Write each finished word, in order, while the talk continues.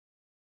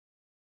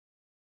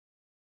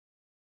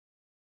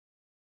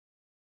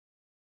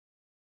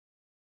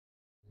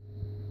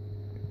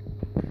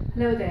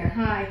Hello there,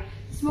 hi.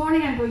 This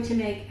morning I'm going to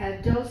make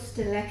a Dulce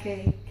de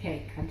Leche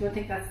cake. I don't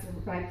think that's the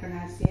right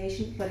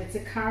pronunciation, but it's a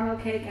caramel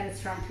cake and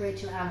it's from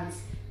Rachel Allen's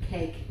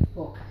cake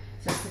book.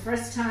 So it's the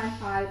first time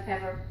I've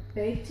ever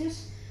baked it,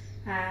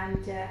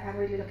 and I'm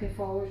really looking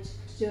forward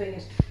to doing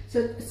it.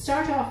 So to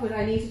start off with,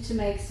 I needed to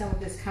make some of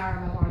this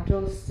caramel, or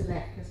Dulce de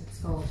Leche as it's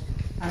called.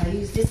 And I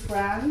used this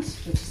brand,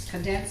 which is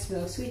condensed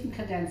milk, sweetened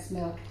condensed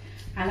milk,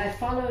 and I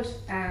followed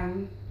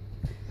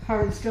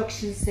her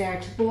instructions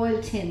there to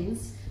boil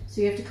tins. So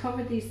you have to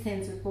cover these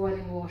tins with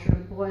boiling water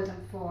and boil them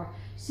for,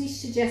 she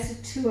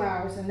suggested 2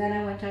 hours, and then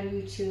I went on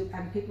YouTube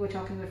and people were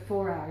talking about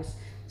 4 hours.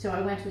 So I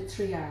went with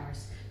 3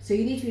 hours. So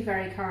you need to be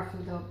very careful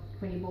though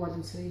when you boil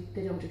them so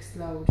they don't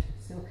explode.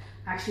 So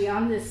actually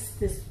on this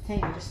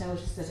thing I just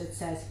noticed that it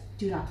says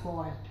do not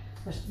boil,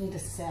 but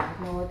needless to say I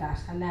ignored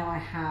that, and now I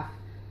have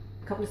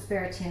a couple of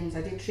spare tins.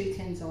 I did 3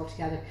 tins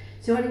altogether.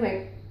 So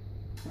anyway,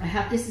 I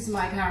have, this is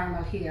my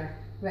caramel here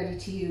ready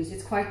to use.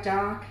 It's quite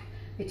dark.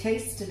 It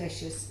tastes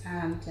delicious,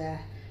 and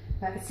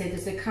like I say,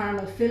 there's a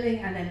caramel filling,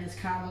 and then this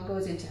caramel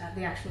goes into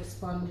the actual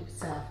sponge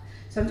itself.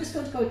 So I'm just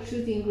going to go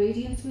through the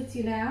ingredients with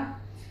you now.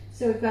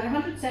 So we've got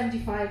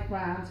 175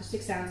 grams or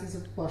 6 ounces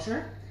of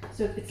butter.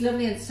 So it's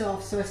lovely and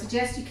soft, so I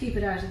suggest you keep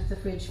it out of the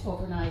fridge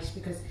overnight,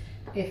 because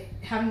if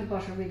having the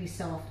butter really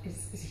soft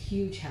is a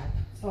huge help.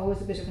 It's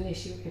always a bit of an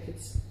issue if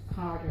it's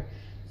harder,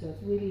 so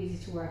it's really easy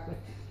to work with.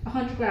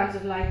 100 grams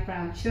of light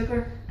brown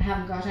sugar. I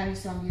haven't got any,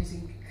 so I'm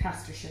using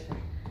caster sugar.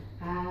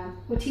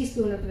 1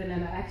 teaspoon of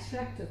vanilla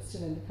extract, that's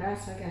still in the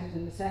press, I'll get it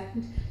in a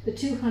second. The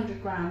 200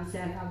 grams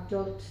then of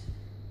Dulce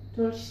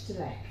de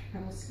Leche. I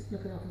must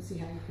look it up and see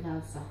how you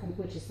pronounce that, and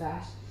which is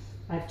that.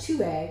 I have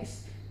 2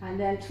 eggs, and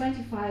then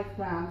 25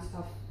 grams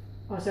of,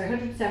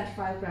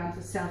 175 grams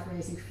of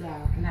self-raising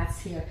flour, and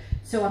that's here.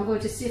 So I'm going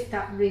to sift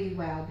that really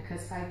well,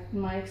 because in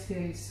my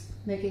experience,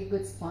 making a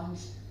good sponge,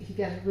 if you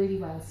get it really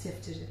well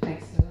sifted, it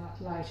makes it a lot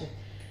lighter.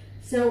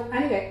 So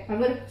anyway, I'm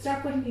going to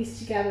start putting these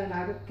together, and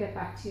I'll get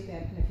back to you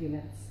then in a few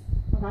minutes.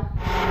 Bye-bye.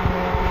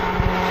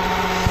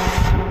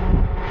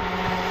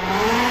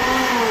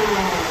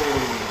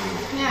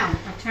 Now,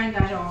 I've turned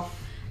that off.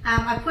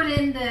 I put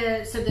in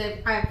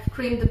I've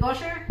creamed the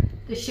butter,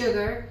 the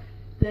sugar,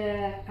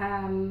 the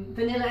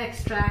vanilla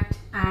extract,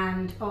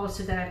 and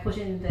also that I put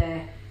in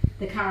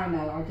the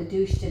caramel, or the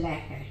Dulce de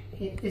Leche.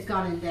 It's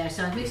gone in there.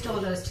 So I've mixed all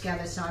those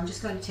together, so I'm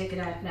just going to take it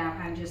out now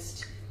and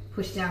just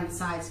push down the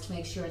sides to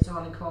make sure it's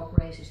all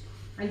incorporated.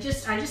 I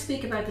just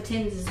speak about the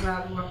tins as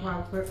well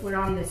while we're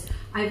on this.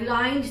 I've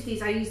lined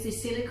these, I use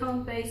these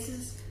silicone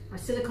bases, or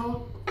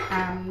silicone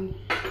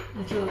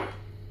little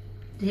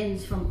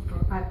tins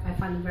I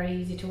find them very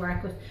easy to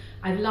work with.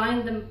 I've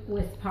lined them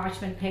with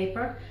parchment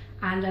paper,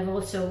 and I've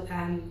also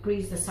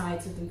greased the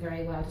sides of them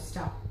very well to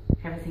stop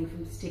everything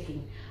from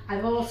sticking.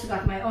 I've also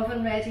got my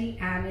oven ready,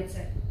 and it's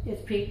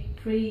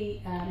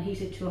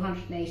preheated to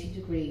 180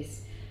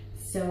 degrees.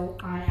 So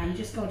I am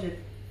just going to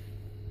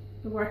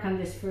work on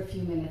this for a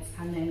few minutes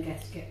and then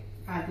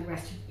add the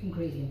rest of the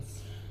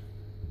ingredients.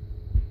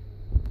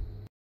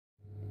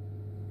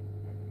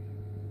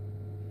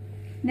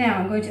 Now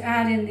I'm going to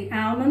add in the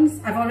almonds.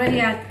 I've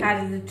already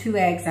added the 2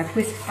 eggs. I've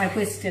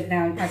whisked it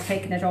now. I've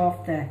taken it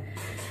off the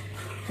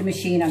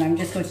machine, and I'm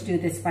just going to do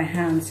this by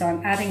hand. So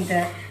I'm adding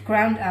the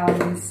ground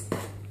almonds,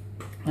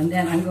 and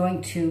then I'm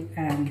going to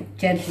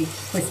gently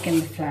whisk in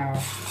the flour.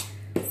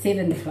 Sieve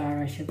in the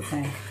flour, I should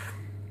say.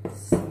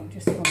 So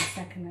just for a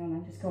second now, and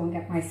I'll just go and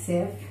get my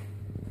sieve.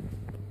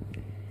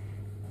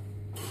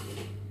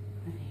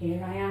 And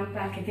here I am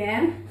back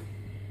again.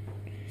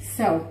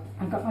 So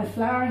I've got my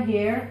flour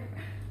here,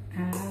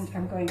 and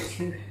I'm going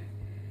to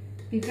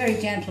be very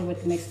gentle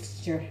with the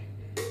mixture.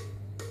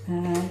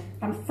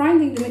 I'm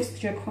finding the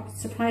mixture quite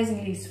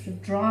surprisingly sort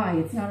of dry.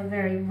 It's not a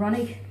very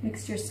runny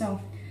mixture, so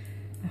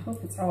I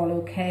hope it's all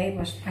okay,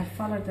 but I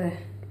followed the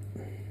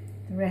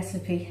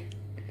recipe.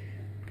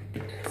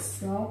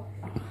 So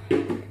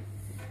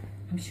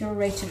I'm sure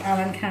Rachel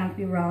Allen can't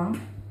be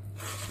wrong.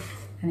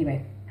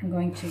 Anyway, I'm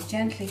going to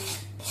gently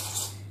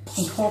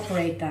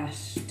incorporate that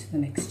to the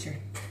mixture.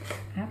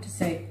 I have to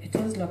say, it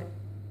does look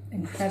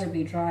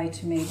incredibly dry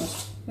to me,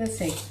 but we'll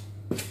see.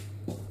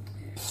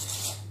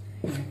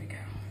 Here we go.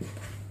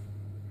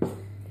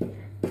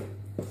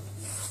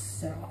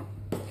 So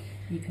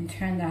you can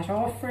turn that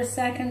off for a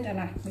second, and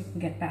we can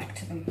get back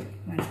to them.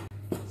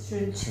 Mixture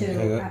in 2.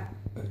 Okay,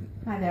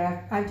 hi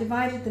there. I've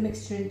divided the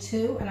mixture in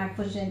 2, and I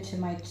put it into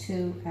my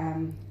 2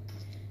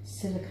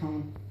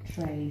 silicone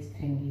trays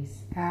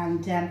thingies.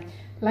 And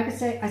like I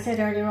said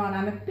earlier on,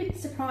 I'm a bit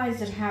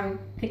surprised at how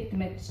thick the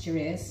mixture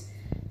is.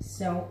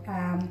 So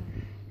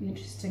be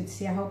interesting to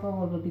see. I hope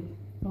all will be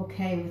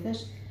okay with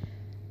it.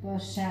 But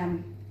so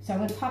I'm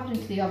going to pop it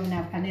into the oven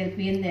now, and it'll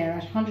be in there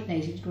at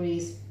 180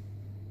 degrees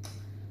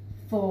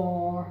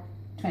for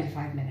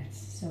 25 minutes.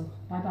 So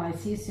bye bye.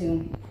 See you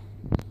soon.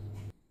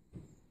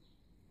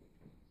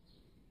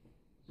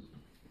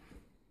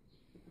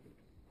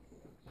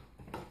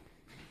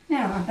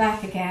 Now I'm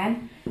back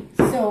again.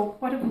 So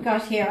what have we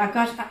got here? I've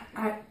got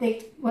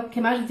they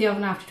came out of the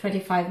oven after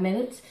 25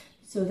 minutes,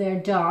 so they're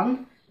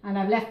done. and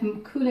I've left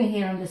them cooling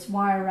here on this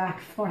wire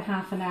rack for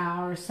half an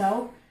hour or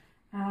so,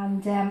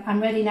 and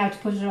I'm ready now to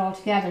put it all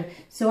together.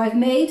 So I've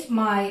made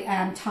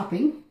my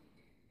topping,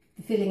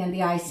 the filling and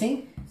the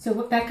icing. So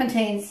that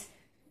contains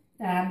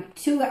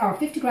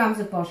 50 grams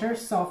of butter,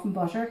 softened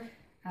butter,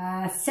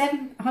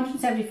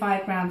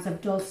 175 grams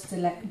of Dulce de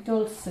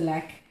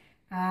Leche,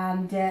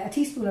 and a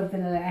teaspoon of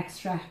vanilla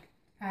extract,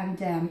 and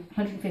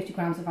 150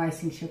 grams of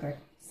icing sugar,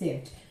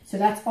 sieved. So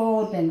that's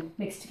all been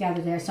mixed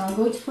together there. So I'm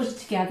going to put it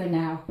together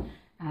now,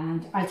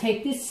 and I'll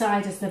take this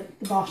side as the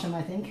bottom,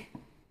 I think,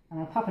 and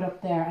I'll pop it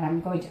up there, and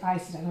I'm going to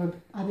ice it, and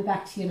I'll be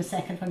back to you in a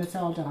second when it's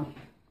all done.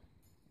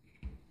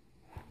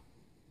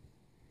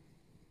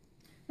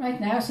 Right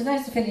now, so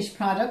there's the finished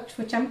product,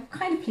 which I'm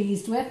kind of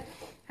pleased with.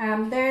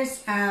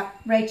 There's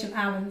Rachel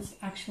Allen's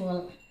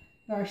actual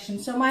version.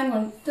 So mine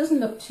one doesn't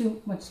look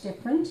too much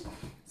different.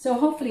 So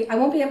hopefully, I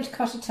won't be able to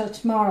cut it till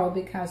tomorrow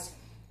because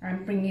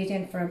I'm bringing it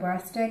in for a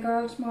birthday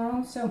girl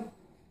tomorrow. So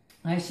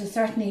I shall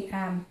certainly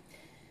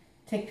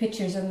take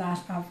pictures of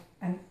that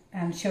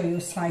and show you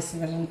a slice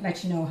of it and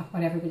let you know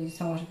what everybody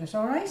thought of it.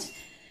 All right.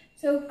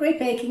 So great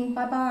baking.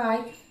 Bye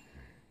bye.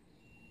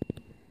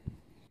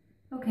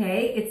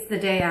 Okay, it's the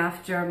day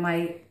after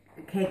my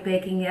cake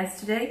baking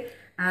yesterday,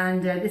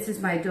 and this is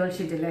my Dulce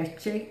de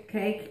Leche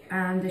cake,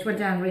 and it went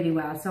down really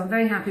well, so I'm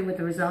very happy with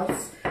the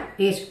results.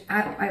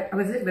 I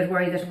was a little bit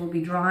worried that it would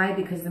be dry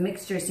because the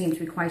mixture seemed to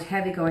be quite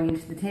heavy going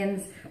into the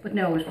tins, but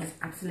no, it was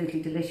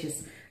absolutely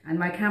delicious, and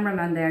my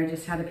cameraman there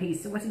just had a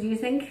piece. So what did you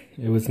think?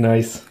 It was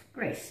nice.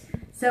 Great.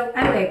 So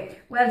anyway,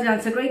 well done.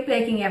 So great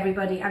baking,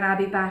 everybody, and I'll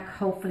be back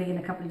hopefully in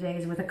a couple of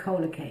days with a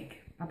cola cake.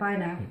 Bye bye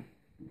now.